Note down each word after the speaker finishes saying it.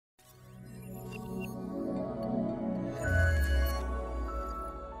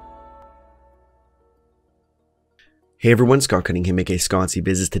Hey everyone, Scott Cunningham, aka Scottsy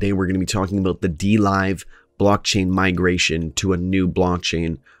Business. Today we're going to be talking about the DLive blockchain migration to a new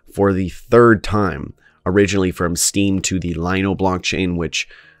blockchain for the third time. Originally from Steem to the Lino blockchain, which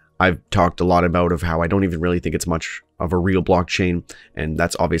I've talked a lot about of how I don't even really think it's much of a real blockchain, and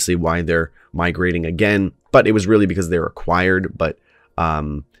that's obviously why they're migrating again. But it was really because they were acquired by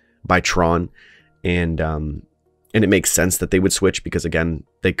Tron, and it makes sense that they would switch because, again,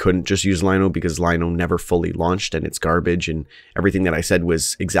 they couldn't just use Lino because Lino never fully launched and it's garbage, and everything that I said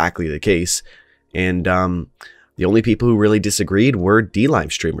was exactly the case. And the only people who really disagreed were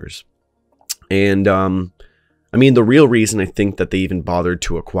DLive streamers. And I mean, the real reason I think that they even bothered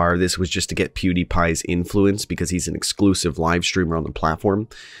to acquire this was just to get PewDiePie's influence because he's an exclusive live streamer on the platform.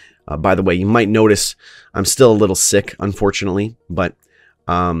 By the way, you might notice I'm still a little sick, unfortunately, but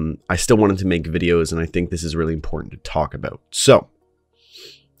I still wanted to make videos, and I think this is really important to talk about. So,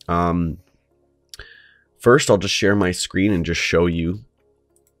 first I'll just share my screen and just show you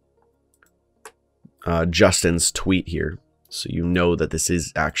Justin's tweet here, so you know that this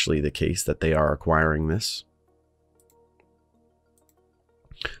is actually the case, that they are acquiring this.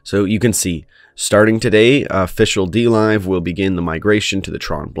 So you can see, starting today, official DLive will begin the migration to the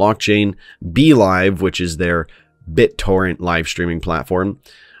Tron blockchain. BitLive, which is their BitTorrent live streaming platform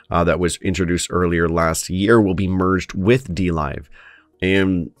that was introduced earlier last year, will be merged with DLive,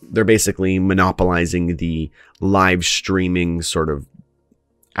 and they're basically monopolizing the live streaming sort of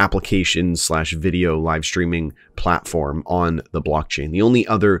application slash video live streaming platform on the blockchain. The only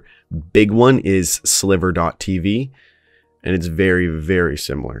other big one is Sliver.tv, and it's very, very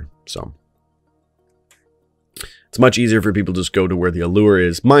similar. So it's much easier for people to just go to where the allure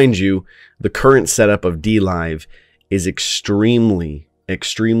is. Mind you, the current setup of DLive is extremely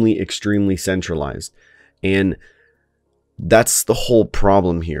centralized. And that's the whole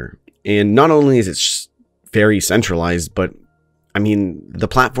problem here. And not only is it very centralized, but I mean, the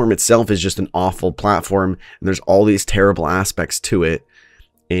platform itself is just an awful platform. And there's all these terrible aspects to it.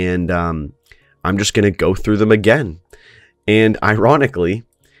 And I'm just going to go through them again. And ironically,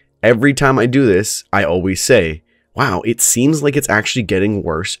 every time I do this, I always say, wow, it seems like it's actually getting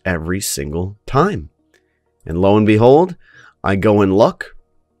worse every single time. And lo and behold, I go and look.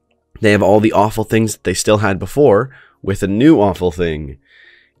 They have all the awful things that they still had before with a new awful thing.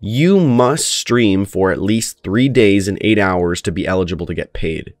 You must stream for at least 3 days and 8 hours to be eligible to get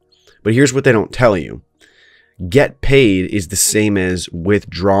paid. But here's what they don't tell you. Get paid is the same as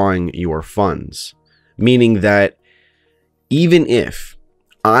withdrawing your funds. Meaning that even if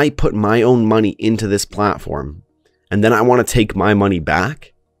I put my own money into this platform, and then I want to take my money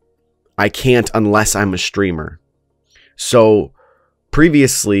back, I can't unless I'm a streamer. So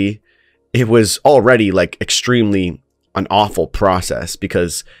previously, it was already like extremely an awful process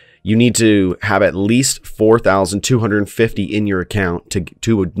because you need to have at least 4,250 in your account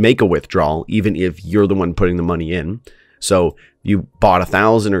to make a withdrawal, even if you're the one putting the money in. So you bought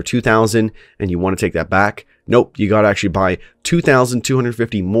 1,000 or 2,000 and you want to take that back. Nope, you got to actually buy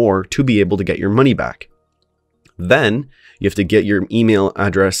 2,250 more to be able to get your money back. Then you have to get your email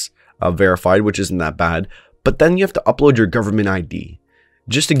address verified, which isn't that bad. But then you have to upload your government ID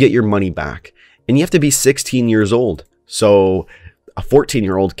just to get your money back. And you have to be 16 years old. So a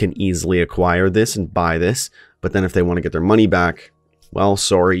 14-year-old can easily acquire this and buy this. But then if they want to get their money back, well,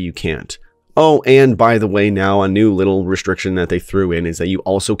 sorry, you can't. Oh, and by the way, now a new little restriction that they threw in is that you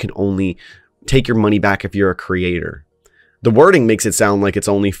also can only take your money back if you're a creator. The wording makes it sound like it's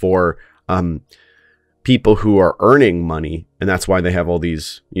only for people who are earning money, and that's why they have all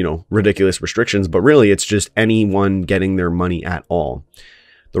these, you know, ridiculous restrictions, but really it's just anyone getting their money at all.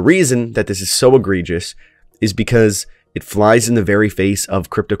 The reason that this is so egregious is because it flies in the very face of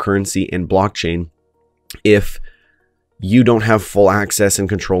cryptocurrency and blockchain if you don't have full access and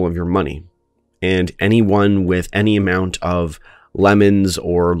control of your money. And anyone with any amount of lemons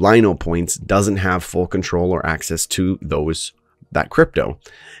or Lino points doesn't have full control or access to that crypto.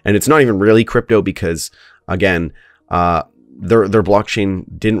 And it's not even really crypto because, again, their blockchain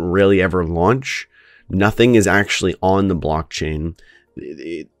didn't really ever launch. Nothing is actually on the blockchain.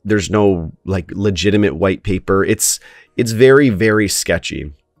 There's no like legitimate white paper. It's very, very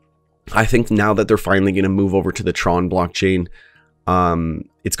sketchy. I think now that they're finally going to move over to the Tron blockchain,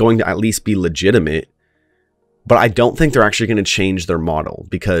 it's going to at least be legitimate. But I don't think they're actually going to change their model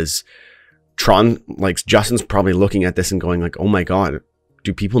because Tron, like Justin's probably looking at this and going like, oh my God,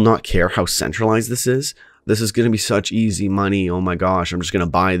 do people not care how centralized this is? This is going to be such easy money. Oh my gosh, I'm just going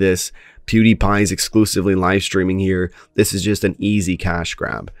to buy this. PewDiePie is exclusively live streaming here. This is just an easy cash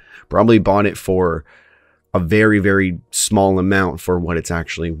grab. Probably bought it for a very, very small amount for what it's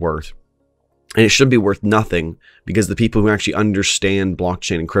actually worth. And it should be worth nothing, because the people who actually understand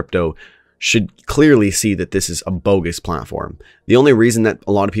blockchain and crypto should clearly see that this is a bogus platform. The only reason that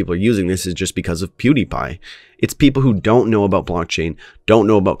a lot of people are using this is just because of PewDiePie. It's people who don't know about blockchain, don't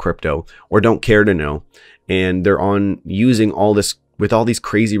know about crypto, or don't care to know. And they're on using all this with all these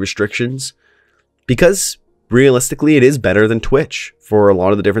crazy restrictions, because realistically it is better than Twitch for a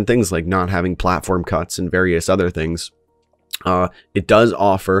lot of the different things, like not having platform cuts and various other things. It does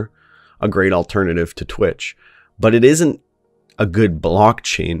offer a great alternative to Twitch, but it isn't a good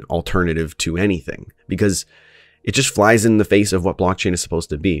blockchain alternative to anything, because it just flies in the face of what blockchain is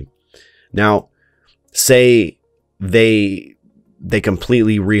supposed to be. Now, say they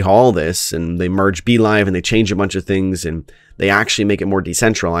completely rehaul this and they merge BitLive and they change a bunch of things and they actually make it more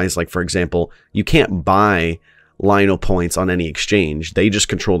decentralized. Like, for example, you can't buy Lino points on any exchange. They just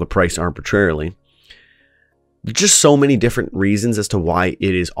control the price arbitrarily. There's just so many different reasons as to why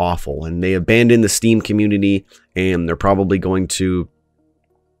it is awful. And they abandoned the Steam community, and they're probably going to,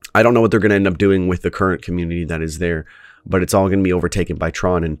 I don't know what they're going to end up doing with the current community that is there, but it's all going to be overtaken by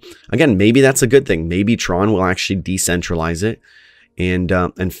Tron. And again, maybe that's a good thing. Maybe Tron will actually decentralize it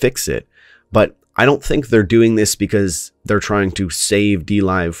and fix it. But I don't think they're doing this because they're trying to save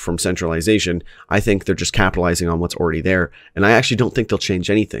DLive from centralization. I think they're just capitalizing on what's already there. And I actually don't think they'll change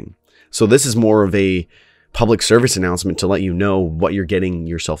anything. So this is more of a public service announcement to let you know what you're getting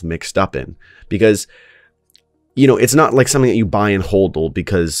yourself mixed up in, because, you know, it's not like something that you buy and hold,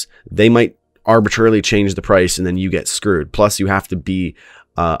 because they might arbitrarily change the price and then you get screwed. Plus, you have to be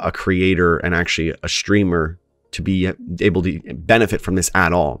a creator and actually a streamer to be able to benefit from this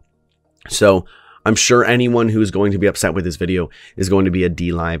at all. So I'm sure anyone who's going to be upset with this video is going to be a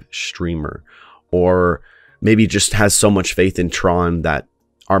DLive streamer, or maybe just has so much faith in Tron that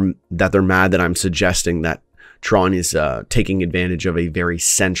they're mad that I'm suggesting that Tron is taking advantage of a very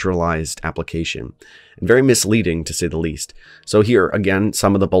centralized application, and very misleading to say the least. So here again,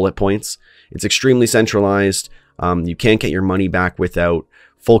 some of the bullet points. It's extremely centralized. You can't get your money back without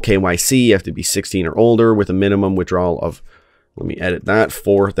full KYC. You have to be 16 or older with a minimum withdrawal of, let me edit that,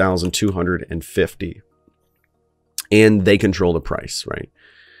 4,250. And they control the price, right?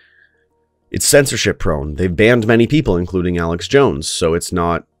 It's censorship prone. They've banned many people, including Alex Jones. So it's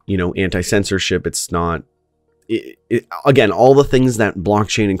not, you know, anti-censorship. It's not, again, all the things that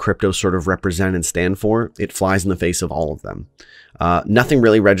blockchain and crypto sort of represent and stand for, it flies in the face of all of them. Nothing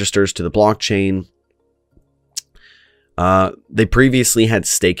really registers to the blockchain. They previously had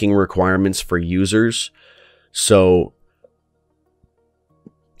staking requirements for users. So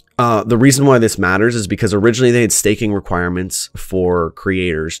the reason why this matters is because originally they had staking requirements for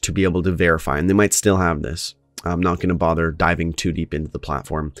creators to be able to verify, and they might still have this. I'm not going to bother diving too deep into the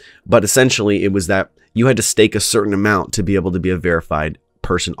platform, but essentially it was that you had to stake a certain amount to be able to be a verified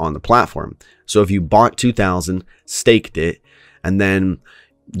person on the platform. So if you bought 2,000, staked it, and then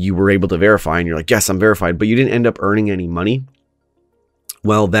you were able to verify and you're like, yes, I'm verified, but you didn't end up earning any money,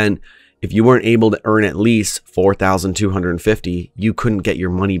 well then, if you weren't able to earn at least 4,250, you couldn't get your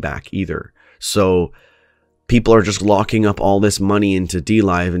money back either. So people are just locking up all this money into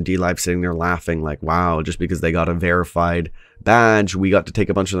DLive, and DLive sitting there laughing like, wow, just because they got a verified badge, we got to take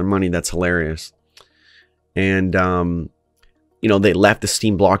a bunch of their money. That's hilarious. And, you know, they left the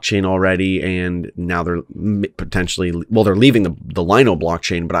Steam blockchain already, and now they're potentially, well, they're leaving the Lino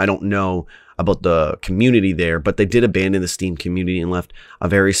blockchain, but I don't know about the community there. But they did abandon the Steam community and left a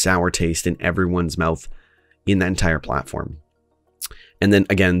very sour taste in everyone's mouth in that entire platform. And then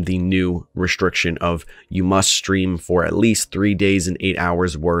again, the new restriction of you must stream for at least 3 days and 8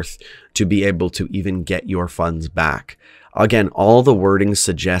 hours worth to be able to even get your funds back. Again, all the wording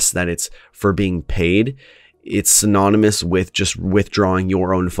suggests that it's for being paid. It's synonymous with just withdrawing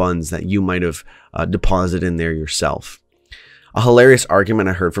your own funds that you might have deposited in there yourself. A hilarious argument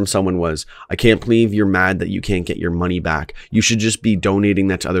I heard from someone was, I can't believe you're mad that you can't get your money back. You should just be donating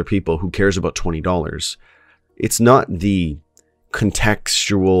that to other people. Who cares about $20? It's not the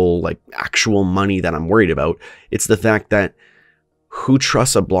contextual, like actual money that I'm worried about. It's the fact that who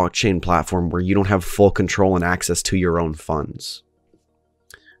trusts a blockchain platform where you don't have full control and access to your own funds?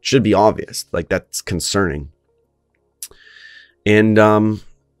 Should be obvious. Like, that's concerning. And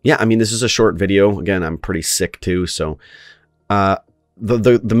yeah, I mean, this is a short video. Again, I'm pretty sick too. So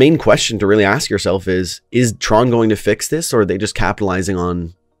the main question to really ask yourself is Tron going to fix this, or are they just capitalizing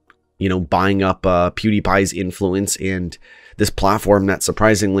on, you know, buying up PewDiePie's influence and this platform that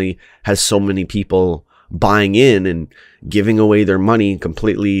surprisingly has so many people buying in and giving away their money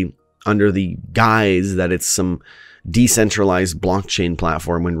completely under the guise that it's some decentralized blockchain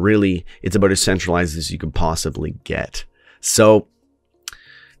platform, when really it's about as centralized as you could possibly get. So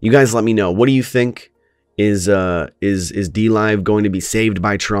You guys let me know. What do you think? Is DLive going to be saved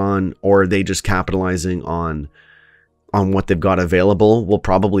by Tron, or are they just capitalizing on what they've got available? We'll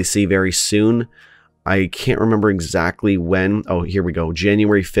probably see very soon. I can't remember exactly when. Oh, here we go.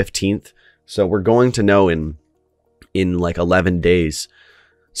 January 15th. So we're going to know in like 11 days.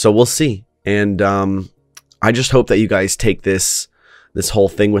 So we'll see. And I just hope that you guys take this whole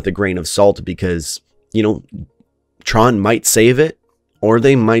thing with a grain of salt, because, you know, Tron might save it, or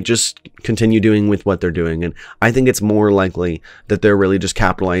they might just continue doing with what they're doing. And I think it's more likely that they're really just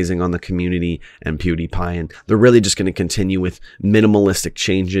capitalizing on the community and PewDiePie, and they're really just going to continue with minimalistic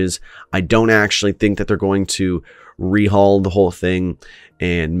changes. I don't actually think that they're going to rehaul the whole thing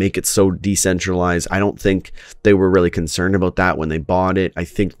and make it so decentralized. I don't think they were really concerned about that when they bought it. I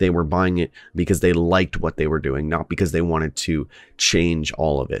think they were buying it because they liked what they were doing, not because they wanted to change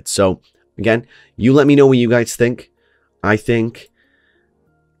all of it. So again, you let me know what you guys think.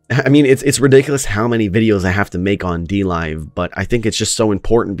 I mean, it's ridiculous how many videos I have to make on DLive, but I think it's just so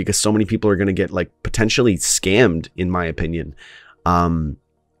important because so many people are going to get like potentially scammed, in my opinion, and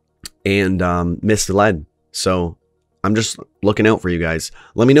misled. So I'm just looking out for you guys.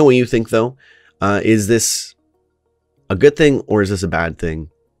 Let me know what you think, though. Is this a good thing, or is this a bad thing?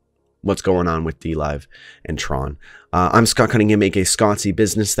 What's going on with DLive and Tron? I'm Scott Cunningham, aka Scottsy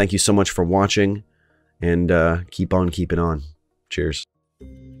Business. Thank you so much for watching, and keep on keeping on. Cheers.